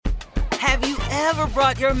Have you ever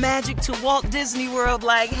brought your magic to Walt Disney World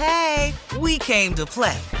like, hey, we came to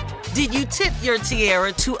play? Did you tip your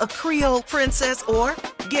tiara to a Creole princess or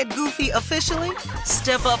get goofy officially?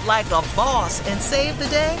 Step up like a boss and save the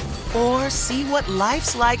day? Or see what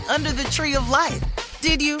life's like under the tree of life?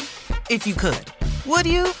 Did you? If you could. Would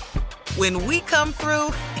you? When we come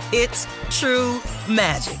through, it's true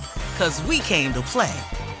magic. 'Cause we came to play.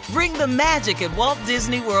 Bring the magic at Walt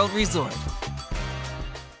Disney World Resort.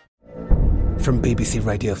 From BBC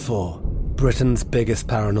Radio 4, Britain's biggest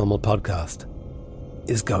paranormal podcast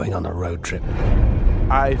is going on a road trip.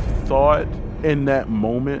 I thought in that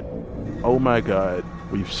moment, oh my God,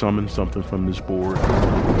 we've summoned something from this board.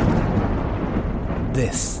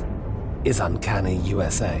 This is Uncanny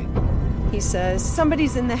USA. He says,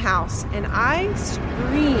 somebody's in the house, and I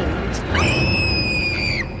screamed.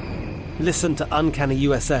 Listen to Uncanny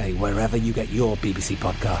USA wherever you get your BBC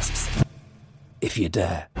podcasts, if you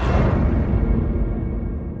dare.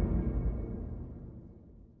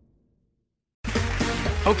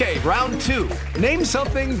 Okay, round two. Name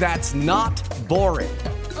something that's not boring.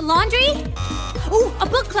 A laundry? Ooh, a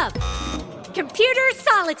book club. Computer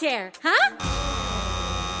solitaire, huh?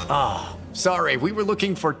 Ah, sorry, we were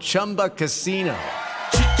looking for Chumba Casino.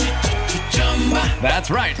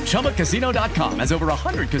 That's right, ChumbaCasino.com has over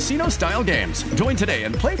 100 casino-style games. Join today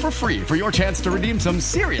and play for free for your chance to redeem some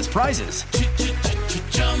serious prizes.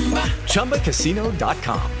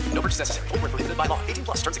 ChumbaCasino.com. No purchase necessary. Void where prohibited by law.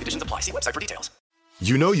 18+ terms and conditions apply. See website for details.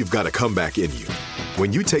 You know you've got a comeback in you.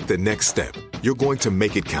 When you take the next step, you're going to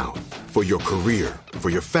make it count. For your career, for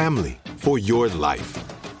your family, for your life.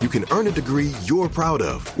 You can earn a degree you're proud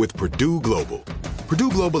of with Purdue Global. Purdue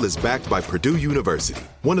Global is backed by Purdue University,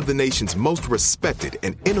 one of the nation's most respected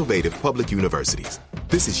and innovative public universities.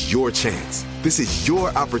 This is your chance. This is your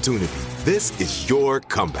opportunity. This is your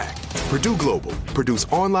comeback. Purdue Global, Purdue's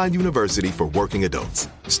online university for working adults.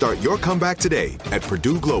 Start your comeback today at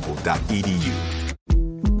purdueglobal.edu.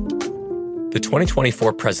 The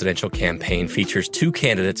 2024 presidential campaign features two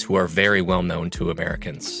candidates who are very well known to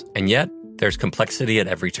Americans. And yet, there's complexity at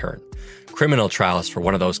every turn. Criminal trials for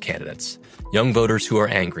one of those candidates. Young voters who are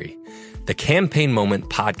angry. The Campaign Moment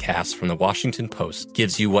podcast from the Washington Post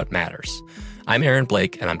gives you what matters. I'm Aaron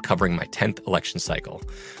Blake, and I'm covering my 10th election cycle.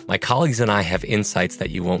 My colleagues and I have insights that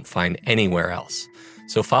you won't find anywhere else.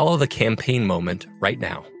 So follow The Campaign Moment right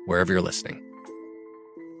now, wherever you're listening.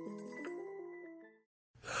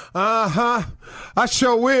 I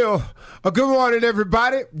sure will. Good morning,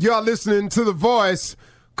 everybody. Y'all listening to The Voice.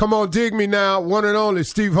 Come on, dig me now. One and only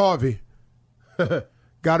Steve Harvey.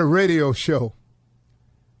 Got a radio show.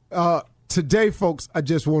 Today, folks, I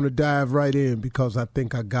just want to dive right in because I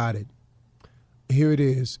think I got it. Here it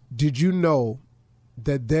is. Did you know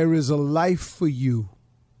that there is a life for you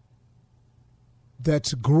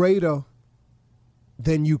that's greater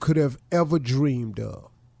than you could have ever dreamed of?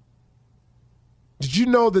 Did you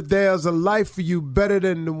know that there's a life for you better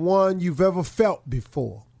than the one you've ever felt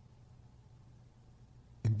before?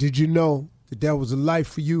 And did you know that there was a life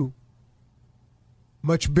for you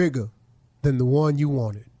much bigger than the one you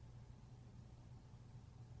wanted?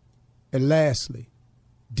 And lastly,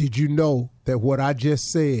 did you know that what I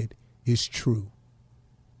just said is true?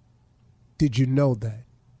 Did you know that?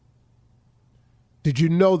 Did you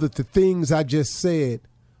know that the things I just said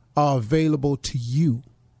are available to you?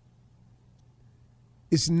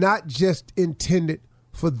 It's not just intended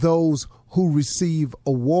for those who receive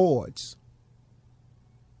awards.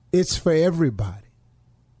 It's for everybody.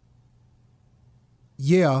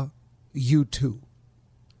 Yeah, you too.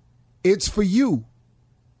 It's for you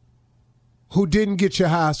who didn't get your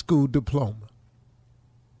high school diploma.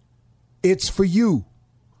 It's for you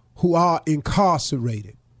who are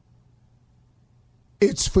incarcerated.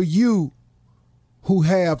 It's for you who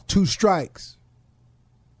have 2 strikes.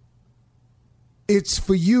 It's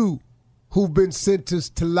for you who've been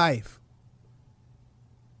sentenced to life.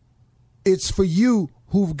 It's for you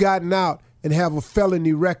who've gotten out and have a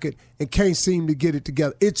felony record and can't seem to get it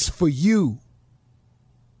together. It's for you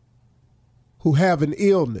who have an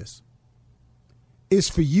illness. It's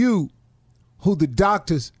for you who the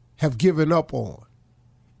doctors have given up on.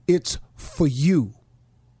 It's for you.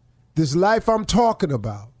 This life I'm talking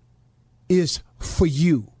about is for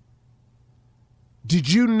you.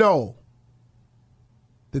 Did you know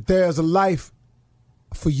that there's a life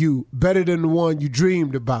for you better than the one you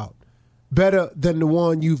dreamed about, better than the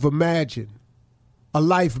one you've imagined, a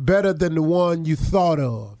life better than the one you thought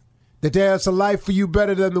of, that there's a life for you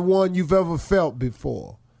better than the one you've ever felt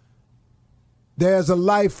before? There's a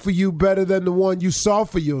life for you better than the one you saw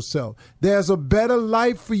for yourself. There's a better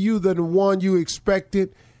life for you than the one you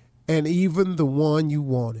expected and even the one you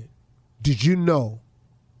wanted. Did you know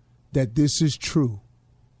that this is true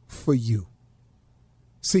for you?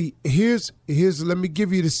 See, here's let me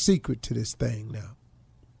give you the secret to this thing now.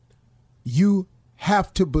 You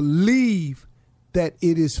have to believe that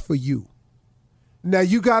it is for you. Now,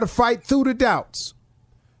 you got to fight through the doubts.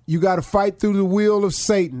 You got to fight through the will of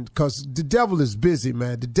Satan, because the devil is busy,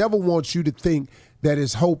 man. The devil wants you to think that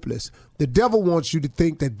it's hopeless. The devil wants you to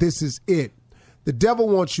think that this is it. The devil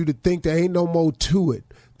wants you to think there ain't no more to it.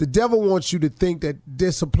 The devil wants you to think that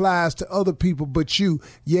this applies to other people but you.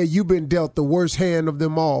 Yeah, you've been dealt the worst hand of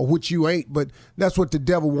them all, which you ain't, but that's what the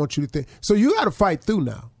devil wants you to think. So you got to fight through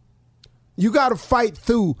now. You got to fight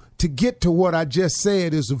through to get to what I just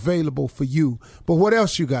said is available for you. But what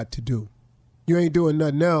else you got to do? You ain't doing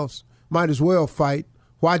nothing else. Might as well fight.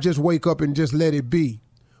 Why just wake up and just let it be?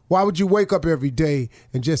 Why would you wake up every day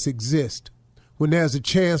and just exist when there's a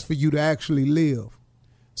chance for you to actually live?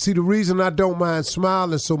 See, the reason I don't mind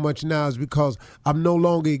smiling so much now is because I'm no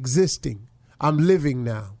longer existing. I'm living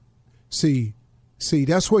now. See,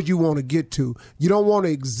 that's what you want to get to. You don't want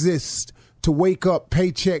to exist to wake up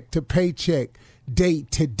paycheck to paycheck, day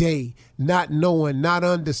to day, not knowing, not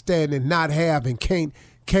understanding, not having, can't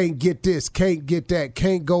get this, can't get that,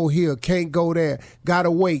 can't go here, can't go there. Gotta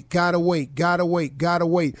wait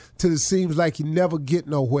till it seems like you never get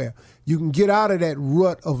nowhere. You can get out of that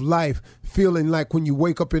rut of life feeling like when you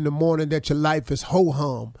wake up in the morning that your life is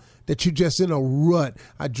ho-hum, that you're just in a rut.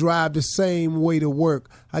 I drive the same way to work.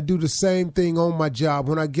 I do the same thing on my job.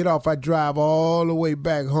 When I get off, I drive all the way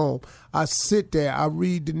back home. I sit there. I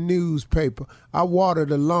read the newspaper. I water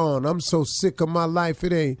the lawn. I'm so sick of my life.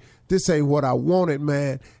 This ain't what I wanted,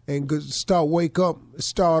 man. And wake up,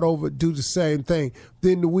 start over, do the same thing.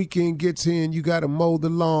 Then the weekend gets here and you got to mow the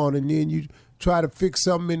lawn, and then you try to fix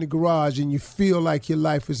something in the garage and you feel like your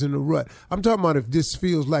life is in a rut. I'm talking about if this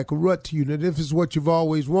feels like a rut to you. Now, if it's what you've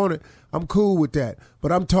always wanted, I'm cool with that.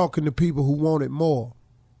 But I'm talking to people who want it more,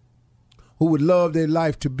 who would love their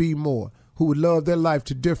life to be more, who would love their life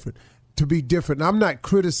to be different. I'm not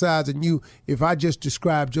criticizing you if I just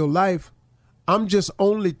described your life. I'm just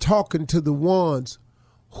only talking to the ones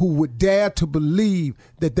who would dare to believe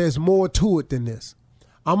that there's more to it than this.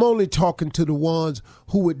 I'm only talking to the ones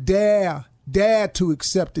who would dare to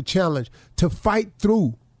accept the challenge, to fight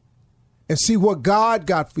through and see what God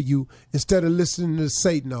got for you instead of listening to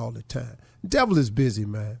Satan all the time. The devil is busy,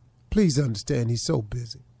 man. Please understand, he's so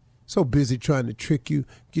busy. So busy trying to trick you,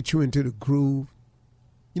 get you into the groove.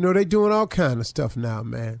 You know, they doing all kind of stuff now,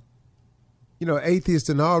 man. You know, atheists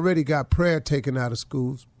and already got prayer taken out of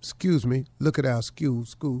schools. Excuse me, look at our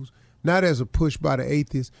schools. Now there's a push by the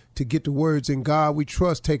atheists to get the words "in God we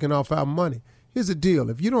trust" taken off our money. Here's the deal.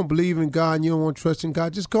 If you don't believe in God and you don't want to trust in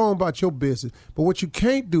God, just go on about your business. But what you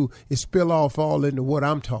can't do is spill off all into what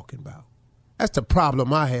I'm talking about. That's the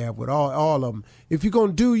problem I have with all of them. If you're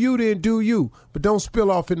going to do you, then do you. But don't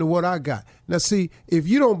spill off into what I got. Now, see, if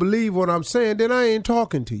you don't believe what I'm saying, then I ain't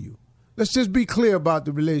talking to you. Let's just be clear about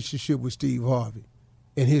the relationship with Steve Harvey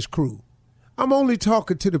and his crew. I'm only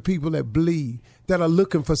talking to the people that believe, that are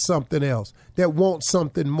looking for something else, that want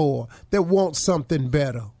something more, that want something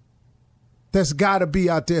better. That's got to be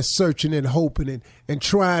out there searching and hoping and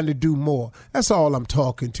trying to do more. That's all I'm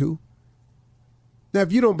talking to. Now,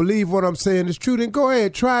 if you don't believe what I'm saying is true, then go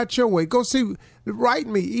ahead, try it your way. Go see, write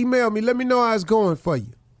me, email me, let me know how it's going for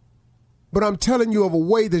you. But I'm telling you of a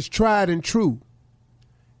way that's tried and true.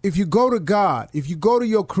 If you go to God, if you go to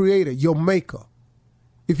your creator, your maker,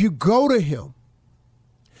 if you go to him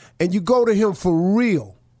and you go to him for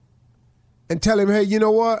real and tell him, hey, you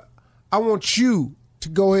know what? I want you to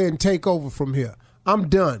go ahead and take over from here. I'm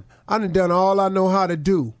done. I done all I know how to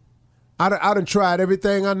do. I done tried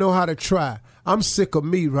everything I know how to try. I'm sick of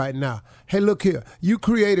me right now. Hey, look here. You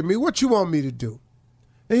created me. What you want me to do?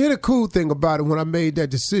 And here's the cool thing about it when I made that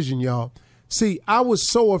decision, y'all. See, I was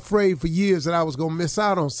so afraid for years that I was going to miss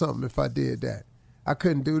out on something if I did that. I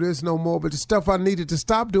couldn't do this no more. But the stuff I needed to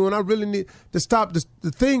stop doing, I really need to stop.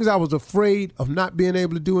 The things I was afraid of not being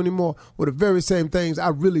able to do anymore were the very same things I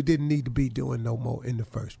really didn't need to be doing no more in the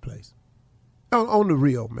first place. On the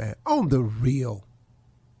real, man. On the real.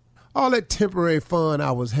 All that temporary fun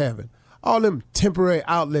I was having. All them temporary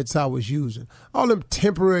outlets I was using. All them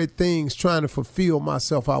temporary things trying to fulfill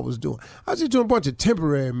myself I was doing. I was just doing a bunch of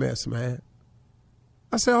temporary mess, man.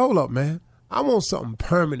 I said, hold up, man. I want something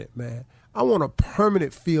permanent, man. I want a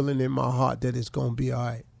permanent feeling in my heart that it's going to be all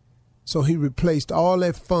right. So he replaced all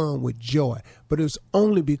that fun with joy. But it was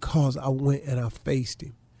only because I went and I faced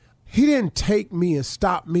him. He didn't take me and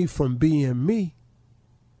stop me from being me.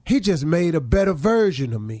 He just made a better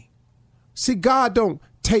version of me. See, God don't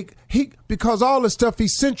because all the stuff he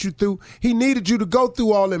sent you through, he needed you to go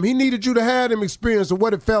through all them. He needed you to have them experience of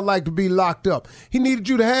what it felt like to be locked up. He needed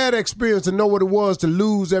you to have that experience to know what it was to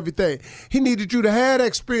lose everything. He needed you to have that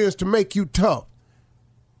experience to make you tough.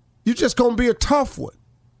 You're just going to be a tough one.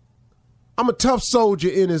 I'm a tough soldier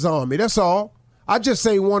in his army, that's all. I just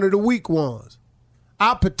ain't one of the weak ones.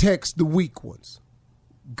 I protect the weak ones.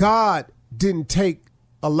 God didn't take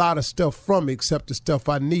a lot of stuff from me except the stuff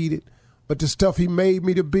I needed. But the stuff he made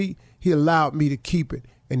me to be, he allowed me to keep it.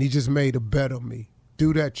 And he just made a better me.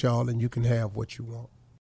 Do that, y'all, and you can have what you want.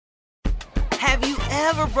 Have you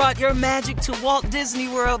ever brought your magic to Walt Disney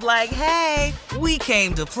World like, hey, we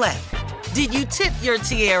came to play? Did you tip your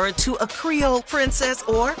tiara to a Creole princess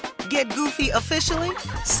or get goofy officially?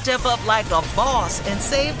 Step up like a boss and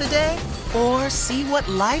save the day? Or see what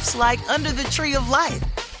life's like under the tree of life?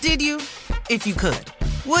 Did you? If you could.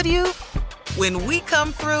 Would you? When we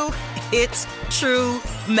come through, it's true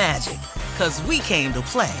magic. 'Cause we came to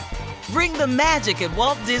play. Bring the magic at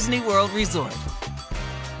Walt Disney World Resort.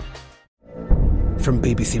 From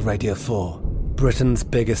BBC Radio 4, Britain's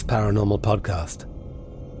biggest paranormal podcast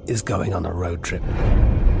is going on a road trip.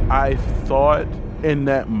 I thought in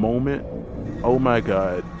that moment, oh my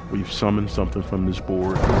God, we've summoned something from this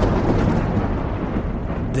board.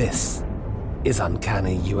 This is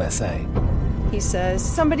Uncanny USA. He says,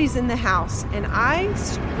 somebody's in the house, and I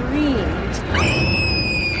screamed.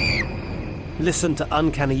 Listen to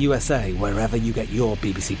Uncanny USA wherever you get your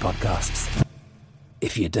BBC podcasts,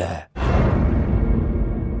 if you dare.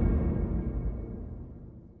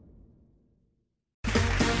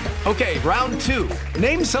 Okay, round two.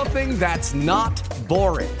 Name something that's not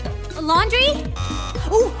boring. A laundry?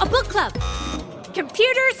 Ooh, a book club.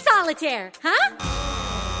 Computer solitaire, huh?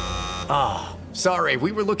 Ah, sorry,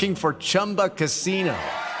 we were looking for Chumba Casino.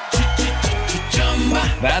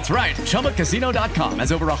 That's right, ChumbaCasino.com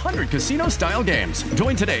has over 100 casino-style games.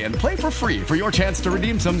 Join today and play for free for your chance to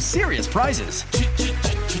redeem some serious prizes.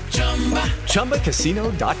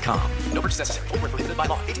 ChumbaCasino.com. No purchase necessary. Void where prohibited by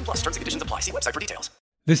law. 18+ terms and conditions apply. See website for details.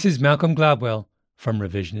 This is Malcolm Gladwell from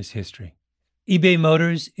Revisionist History. eBay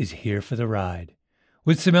Motors is here for the ride.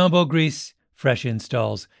 With some elbow grease, fresh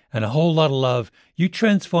installs, and a whole lot of love, you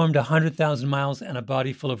transformed 100,000 miles and a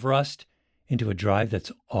body full of rust into a drive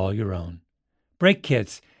that's all your own. Brake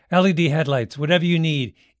kits, LED headlights, whatever you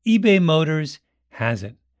need, eBay Motors has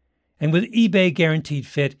it. And with eBay Guaranteed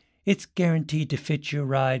Fit, it's guaranteed to fit your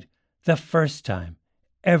ride the first time,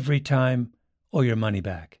 every time, or your money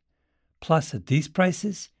back. Plus, at these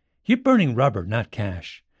prices, you're burning rubber, not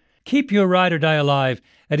cash. Keep your ride or die alive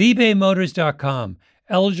at ebaymotors.com.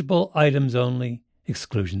 Eligible items only.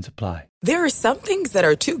 Exclusions apply. There are some things that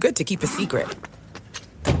are too good to keep a secret.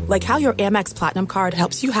 Like how your Amex Platinum card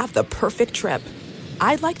helps you have the perfect trip.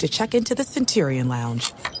 I'd like to check into the Centurion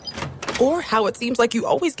Lounge. Or how it seems like you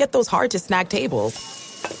always get those hard-to-snag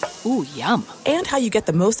tables. Ooh, yum. And how you get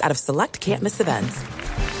the most out of select can't-miss events.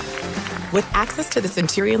 With access to the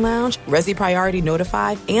Centurion Lounge, Resi Priority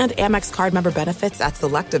Notified, and Amex card member benefits at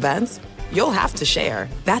select events, you'll have to share.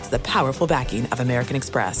 That's the powerful backing of American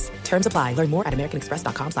Express. Terms apply. Learn more at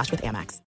americanexpress.com/withAmex.